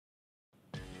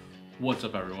What's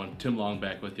up everyone, Tim Long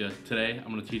back with you. Today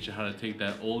I'm going to teach you how to take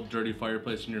that old dirty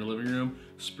fireplace in your living room,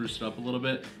 spruce it up a little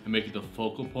bit, and make it the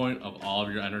focal point of all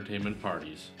of your entertainment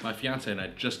parties. My fiance and I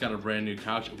just got a brand new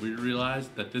couch and we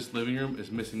realized that this living room is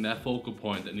missing that focal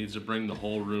point that needs to bring the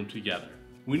whole room together.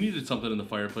 We needed something in the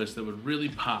fireplace that would really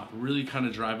pop, really kind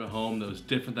of drive it home, that was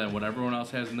different than what everyone else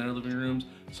has in their living rooms,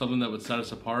 something that would set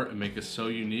us apart and make us so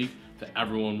unique that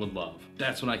everyone would love.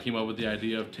 That's when I came up with the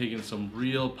idea of taking some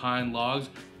real pine logs,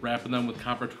 wrapping them with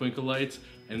copper twinkle lights,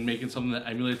 and making something that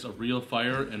emulates a real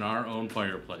fire in our own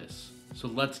fireplace. So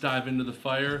let's dive into the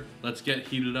fire, let's get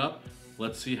heated up,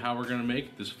 let's see how we're gonna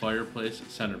make this fireplace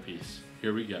centerpiece.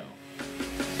 Here we go.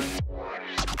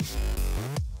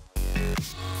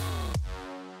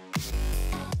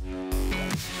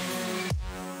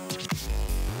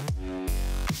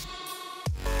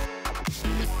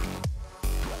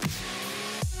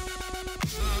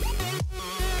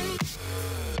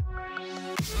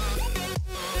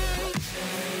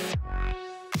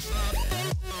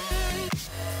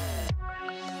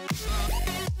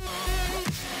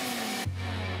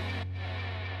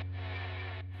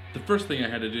 The first thing I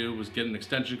had to do was get an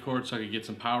extension cord so I could get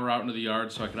some power out into the yard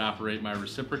so I could operate my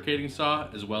reciprocating saw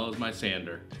as well as my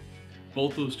sander.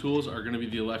 Both those tools are going to be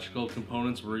the electrical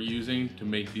components we're using to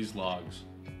make these logs.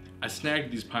 I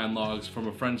snagged these pine logs from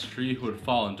a friend's tree who had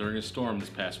fallen during a storm this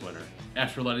past winter.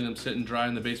 After letting them sit and dry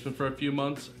in the basement for a few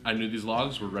months, I knew these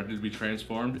logs were ready to be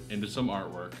transformed into some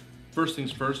artwork. First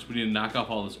things first, we need to knock off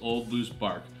all this old loose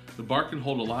bark. The bark can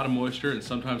hold a lot of moisture and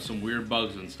sometimes some weird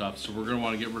bugs and stuff, so we're going to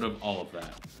want to get rid of all of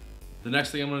that. The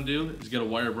next thing I'm going to do is get a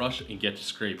wire brush and get to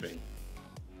scraping.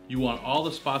 You want all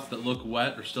the spots that look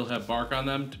wet or still have bark on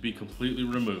them to be completely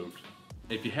removed.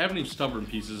 If you have any stubborn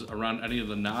pieces around any of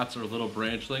the knots or little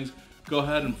branchlings, go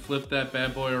ahead and flip that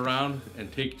bad boy around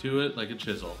and take to it like a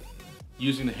chisel.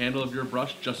 Using the handle of your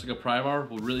brush just like a pry bar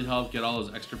will really help get all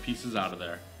those extra pieces out of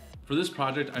there. For this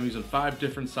project I'm using 5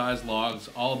 different size logs,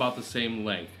 all about the same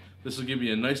length. This will give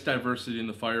you a nice diversity in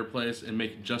the fireplace and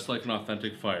make it just like an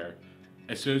authentic fire.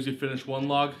 As soon as you finish one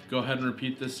log, go ahead and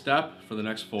repeat this step for the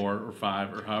next 4 or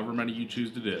 5 or however many you choose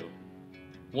to do.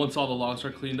 Once all the logs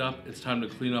are cleaned up, it's time to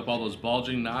clean up all those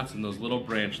bulging knots and those little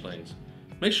branchlings.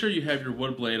 Make sure you have your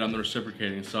wood blade on the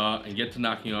reciprocating saw and get to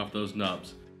knocking off those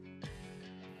nubs.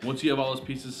 Once you have all those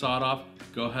pieces sawed off,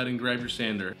 go ahead and grab your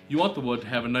sander. You want the wood to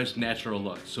have a nice natural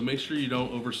look, so make sure you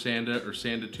don't over sand it or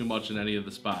sand it too much in any of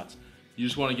the spots. You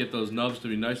just want to get those nubs to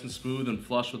be nice and smooth and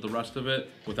flush with the rest of it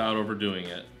without overdoing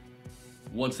it.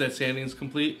 Once that sanding is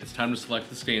complete, it's time to select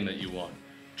the stain that you want.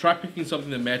 Try picking something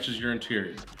that matches your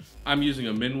interior. I'm using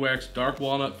a Minwax dark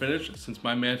walnut finish since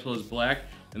my mantle is black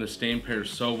and the stain pairs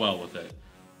so well with it.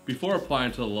 Before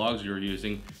applying to the logs you're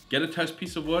using, get a test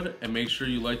piece of wood and make sure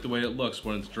you like the way it looks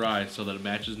when it's dry so that it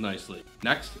matches nicely.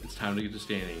 Next, it's time to get to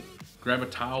staining. Grab a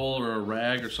towel or a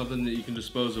rag or something that you can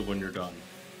dispose of when you're done.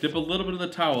 Dip a little bit of the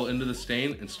towel into the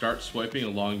stain and start swiping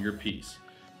along your piece.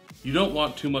 You don't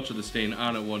want too much of the stain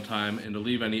on at one time and to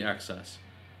leave any excess.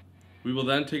 We will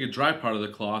then take a dry part of the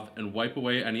cloth and wipe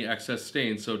away any excess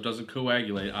stain so it doesn't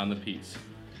coagulate on the piece.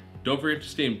 Don't forget to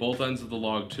stain both ends of the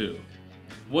log too.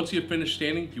 Once you have finished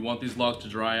staining, you want these logs to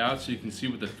dry out so you can see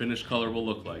what the finished color will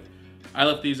look like. I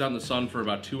left these out in the sun for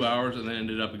about 2 hours and they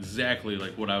ended up exactly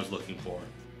like what I was looking for.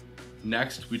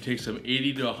 Next, we take some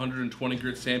 80 to 120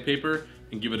 grit sandpaper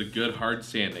and give it a good hard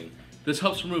sanding. This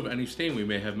helps remove any stain we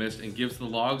may have missed and gives the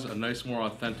logs a nice, more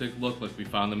authentic look like we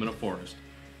found them in a forest.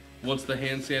 Once the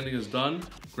hand sanding is done,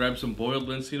 grab some boiled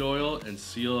linseed oil and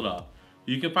seal it up.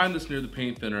 You can find this near the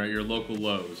paint thinner at your local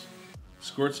Lowe's.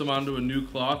 Squirt some onto a new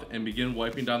cloth and begin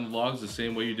wiping down the logs the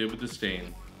same way you did with the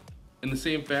stain. In the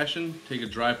same fashion, take a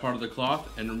dry part of the cloth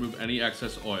and remove any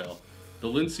excess oil. The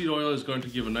linseed oil is going to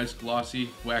give a nice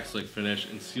glossy, wax-like finish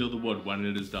and seal the wood when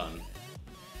it is done.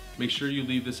 Make sure you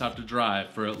leave this out to dry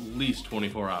for at least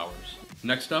 24 hours.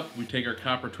 Next up, we take our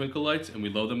copper twinkle lights and we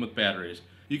load them with batteries.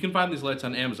 You can find these lights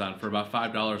on Amazon for about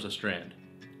 $5 a strand.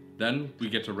 Then we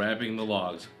get to wrapping the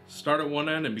logs. Start at one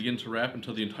end and begin to wrap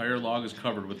until the entire log is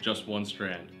covered with just one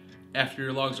strand. After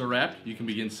your logs are wrapped, you can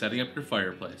begin setting up your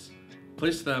fireplace.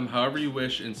 Place them however you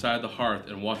wish inside the hearth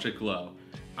and watch it glow.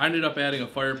 I ended up adding a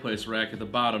fireplace rack at the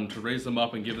bottom to raise them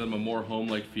up and give them a more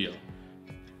home-like feel.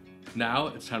 Now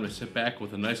it's time to sit back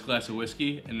with a nice glass of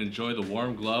whiskey and enjoy the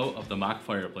warm glow of the mock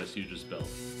fireplace you just built.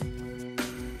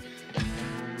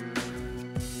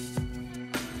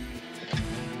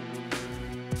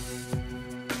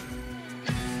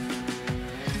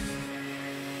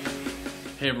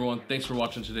 Hey everyone, thanks for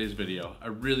watching today's video. I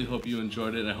really hope you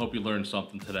enjoyed it and I hope you learned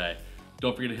something today.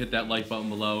 Don't forget to hit that like button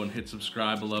below and hit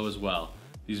subscribe below as well.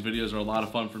 These videos are a lot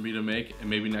of fun for me to make, and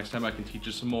maybe next time I can teach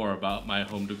you some more about my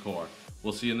home decor.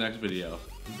 We'll see you in the next video.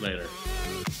 Later.